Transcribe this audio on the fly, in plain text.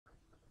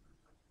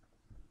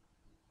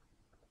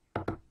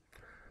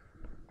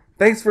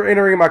Thanks for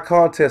entering my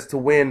contest to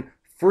win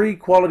free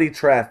quality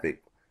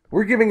traffic.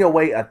 We're giving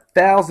away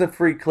 1,000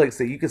 free clicks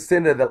that you can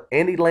send to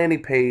any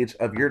landing page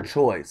of your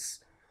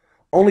choice.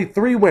 Only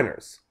 3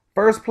 winners.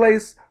 First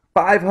place,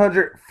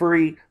 500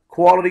 free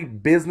quality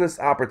business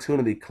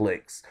opportunity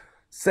clicks.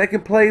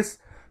 Second place,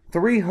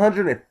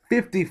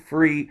 350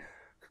 free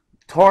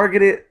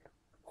targeted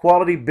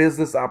quality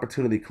business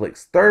opportunity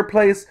clicks. Third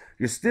place,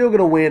 you're still going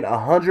to win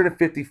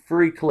 150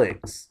 free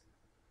clicks.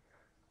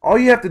 All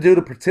you have to do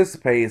to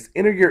participate is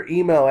enter your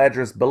email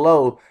address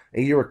below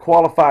and you are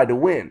qualified to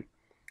win.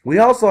 We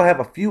also have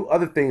a few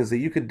other things that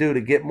you could do to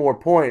get more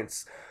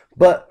points,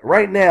 but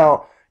right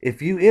now,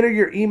 if you enter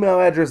your email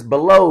address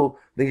below,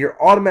 then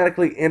you're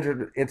automatically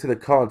entered into the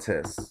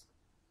contest.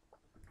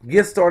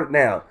 Get started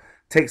now.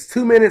 Takes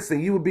 2 minutes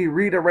and you will be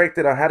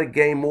redirected on how to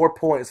gain more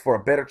points for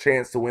a better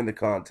chance to win the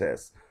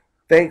contest.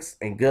 Thanks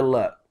and good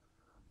luck.